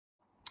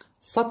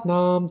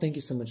Satnam, thank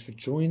you so much for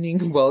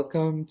joining.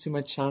 Welcome to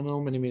my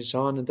channel. My name is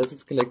Jean and this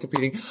is Collective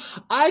Reading.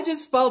 I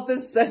just felt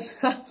this sense.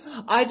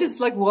 I just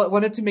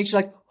wanted to make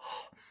sure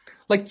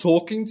like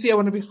talking to you. I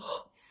want to be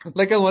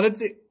like I wanted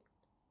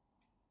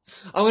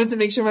to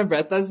make sure my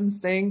breath doesn't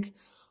stink.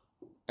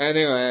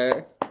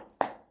 Anyway,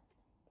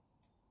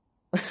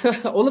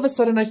 all of a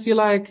sudden I feel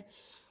like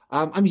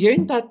I'm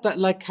hearing that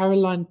like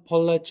Caroline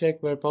Polachek,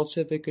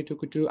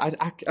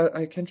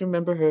 I can't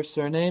remember her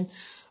surname,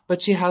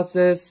 but she has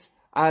this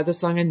the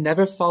song "I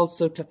Never Felt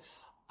So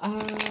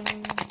I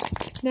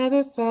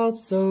never felt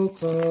so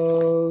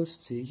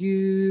close to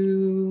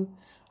you.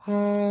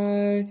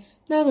 I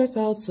never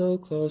felt so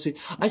close to you."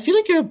 I feel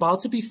like you're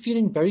about to be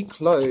feeling very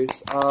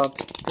close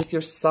with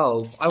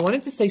yourself. I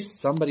wanted to say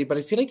somebody, but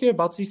I feel like you're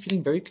about to be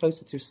feeling very close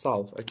with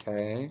yourself,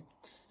 okay?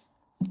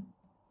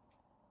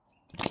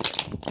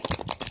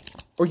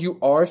 Or you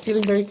are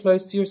feeling very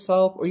close to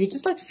yourself, or you're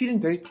just like feeling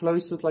very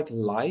close with like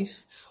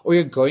life, or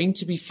you're going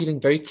to be feeling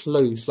very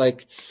close.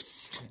 Like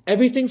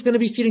everything's going to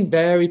be feeling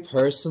very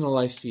personal,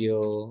 I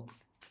feel.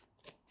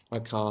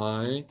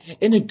 Okay.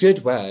 In a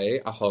good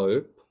way, I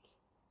hope.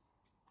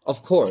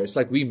 Of course,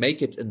 like we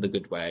make it in the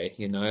good way,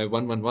 you know,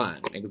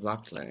 111,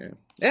 exactly.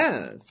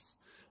 Yes.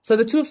 So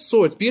the Two of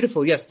Swords,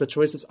 beautiful. Yes, the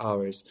choice is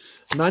ours.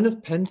 Nine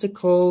of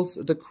Pentacles,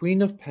 the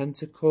Queen of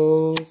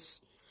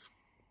Pentacles.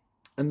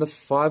 And the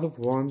Five of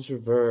Wands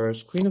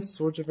reverse, Queen of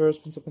Swords reverse,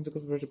 Prince of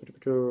Pentacles reverse,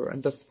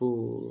 and the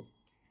Fool.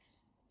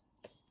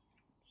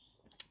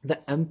 The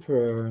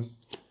Emperor.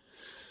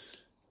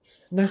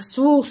 I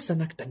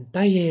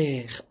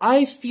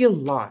feel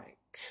like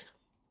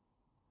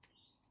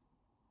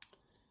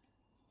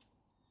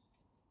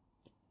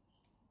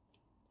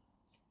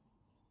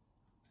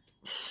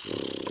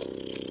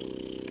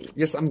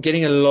yes, I'm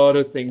getting a lot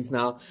of things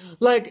now.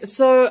 Like,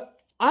 so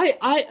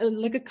I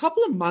like a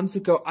couple of months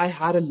ago, I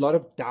had a lot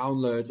of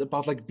downloads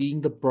about like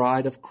being the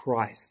bride of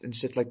Christ and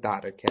shit like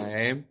that,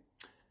 okay?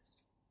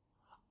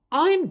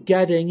 I'm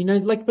getting, you know,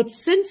 like, but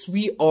since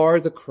we are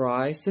the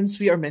Christ, since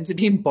we are meant to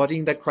be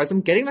embodying that Christ,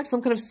 I'm getting like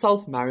some kind of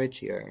self-marriage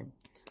here,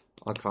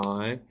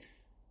 okay?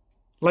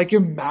 Like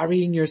you're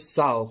marrying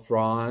yourself,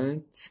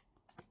 right?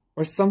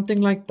 Or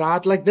something like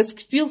that. Like this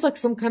feels like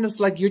some kind of,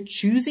 like you're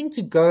choosing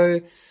to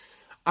go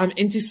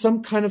into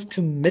some kind of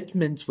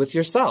commitment with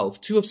yourself.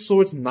 Two of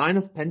Swords, Nine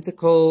of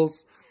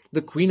Pentacles,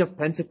 the Queen of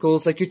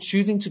Pentacles. Like you're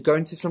choosing to go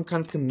into some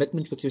kind of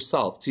commitment with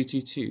yourself.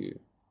 222.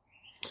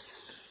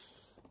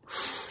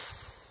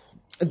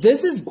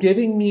 This is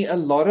giving me a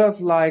lot of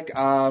like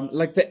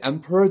the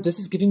Emperor. This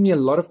is giving me a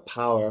lot of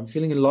power. I'm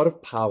feeling a lot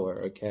of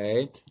power.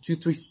 Okay,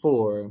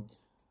 234.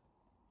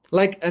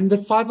 Like, and the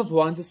Five of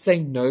Wands is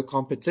saying no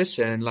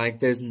competition. Like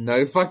there's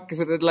no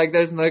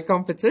there's no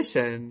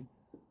competition.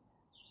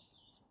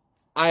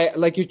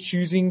 You're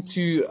choosing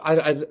to,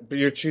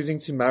 you're choosing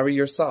to marry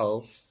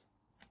yourself.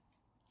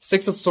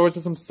 Six of Swords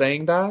as I'm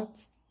saying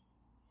that.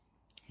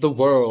 The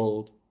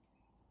World.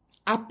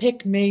 I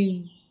pick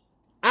me.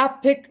 I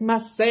pick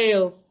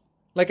myself.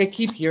 Like I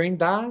keep hearing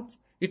that.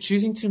 You're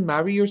choosing to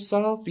marry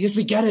yourself. Yes,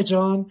 we get it,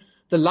 John.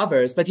 The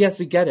Lovers, but yes,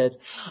 we get it.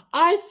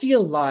 I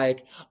feel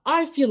like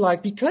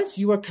because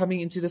you are coming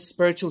into the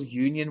spiritual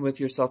union with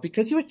yourself,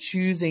 because you are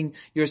choosing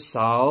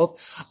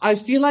yourself, I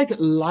feel like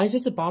life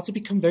is about to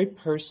become very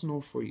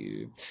personal for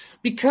you.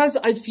 Because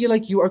I feel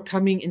like you are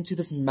coming into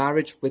this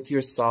marriage with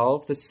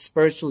yourself, this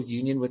spiritual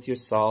union with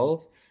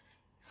yourself.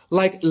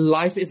 Like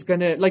life is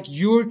gonna, like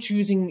you're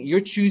choosing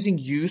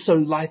you, so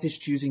life is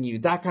choosing you,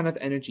 that kind of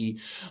energy.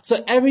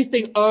 So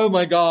everything, oh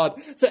my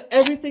God. So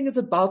everything is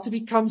about to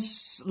become,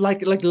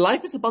 like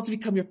life is about to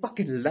become your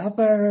fucking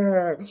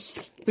lover.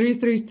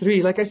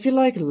 333, like I feel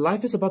like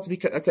life is about to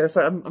become, okay,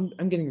 sorry,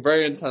 I'm getting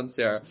very intense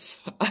here.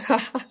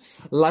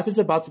 Life is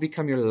about to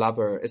become your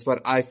lover, is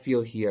what I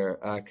feel here,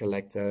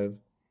 collective.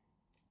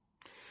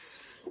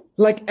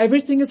 Like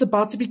everything is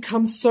about to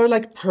become so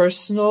like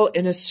personal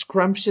in a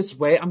scrumptious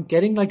way. I'm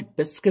getting like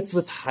biscuits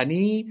with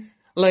honey,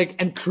 like,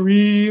 and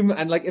cream,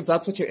 and like if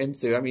that's what you're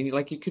into. I mean,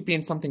 like you could be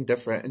into something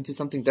different,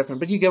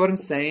 but you get what I'm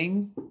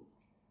saying?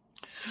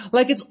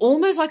 Like it's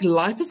almost like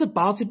life is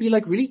about to be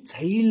like really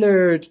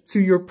tailored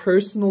to your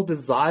personal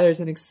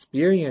desires and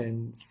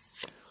experience.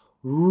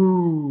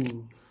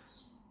 Ooh.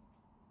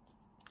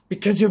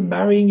 Because you're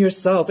marrying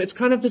yourself. It's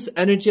kind of this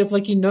energy of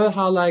like, you know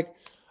how like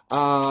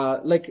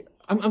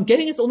I'm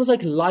getting it's almost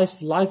like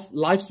life's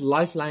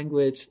love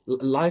language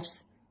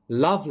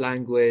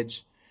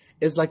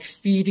is like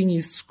feeding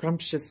you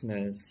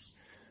scrumptiousness.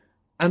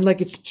 And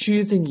like it's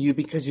choosing you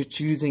because you're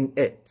choosing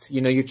it.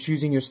 You know, you're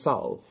choosing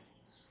yourself.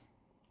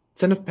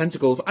 Ten of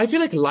Pentacles. I feel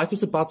like life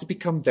is about to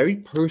become very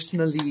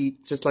personally,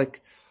 just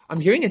like, I'm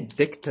hearing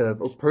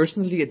addictive or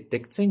personally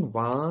addicting.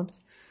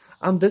 What?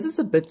 This is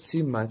a bit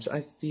too much,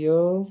 I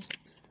feel.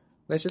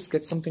 Let's just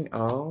get something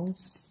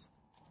else.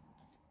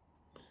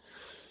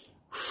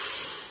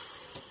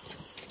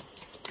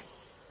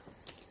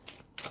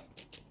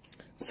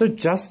 So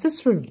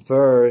Justice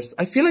reverse.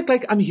 I feel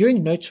like I'm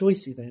hearing no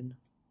choice even.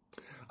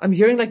 I'm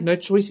hearing like no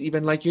choice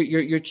even. Like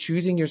you're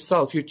choosing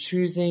yourself. You're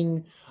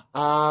choosing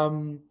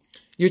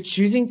You're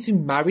choosing to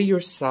marry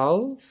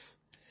yourself.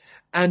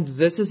 And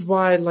this is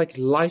why, like,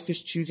 life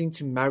is choosing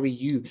to marry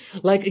you.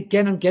 Like,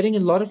 again, I'm getting a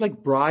lot of,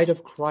 like, bride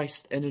of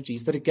Christ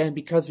energies. But again,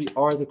 because we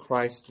are the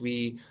Christ,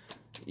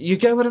 you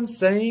get what I'm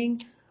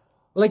saying?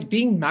 Like,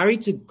 being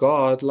married to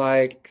God,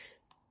 like,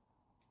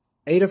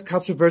 Eight of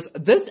Cups reverse.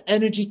 This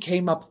energy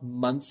came up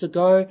months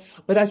ago,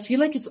 but I feel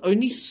like it's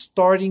only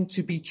starting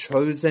to be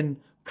chosen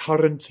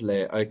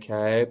currently,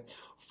 okay?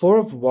 Four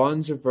of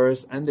Wands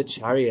reverse and the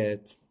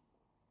Chariot.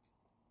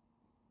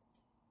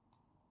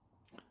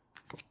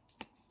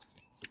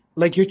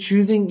 Like, you're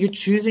choosing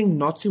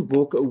not to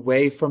walk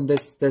away from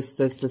this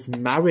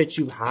marriage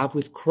you have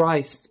with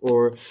Christ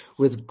or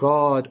with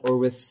God or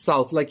with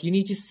self. Like, you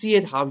need to see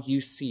it how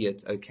you see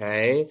it,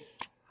 okay?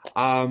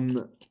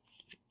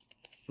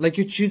 Like,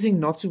 you're choosing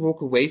not to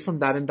walk away from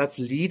that, and that's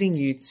leading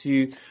you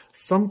to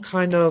some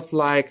kind of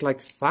like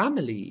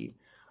family,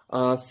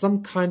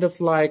 some kind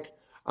of like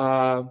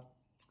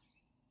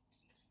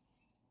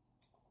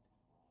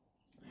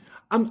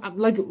I'm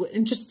like,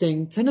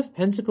 interesting. Ten of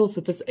Pentacles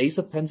with this Ace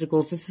of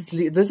Pentacles. This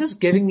is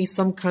giving me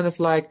some kind of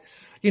like,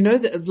 you know,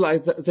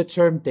 the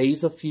term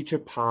Days of Future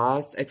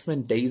Past,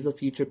 X-Men Days of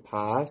Future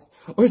Past,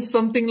 or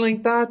something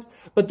like that.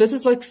 But this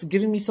is like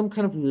giving me some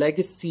kind of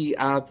legacy,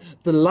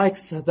 the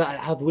likes that I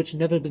have which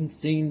never been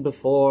seen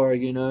before,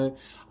 you know.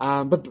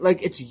 But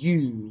like, it's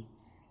you.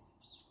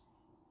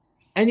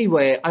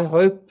 Anyway, I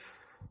hope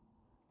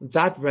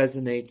that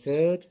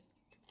resonated.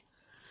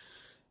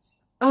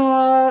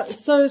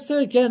 So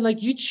again,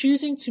 like, you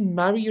choosing to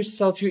marry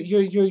yourself,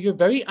 you're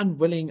very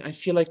unwilling, I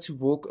feel like, to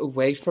walk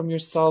away from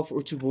yourself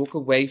or to walk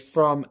away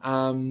from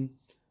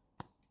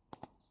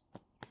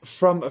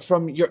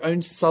your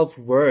own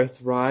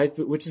self-worth, right?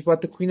 Which is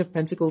what the Queen of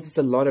Pentacles is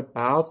a lot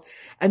about.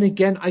 And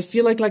again, I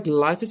feel like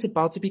life is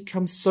about to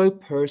become so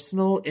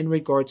personal in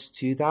regards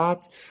to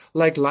that.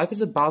 Like, life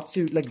is about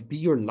to, like, be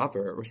your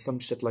lover or some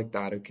shit like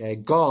that, okay?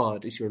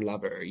 God is your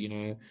lover, you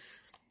know?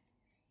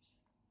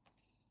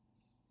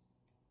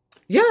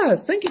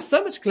 Yes, thank you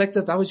so much,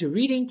 Collective. That was your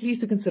reading. Please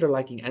do consider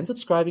liking and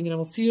subscribing, and I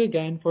will see you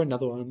again for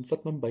another one.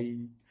 Satnam, bye.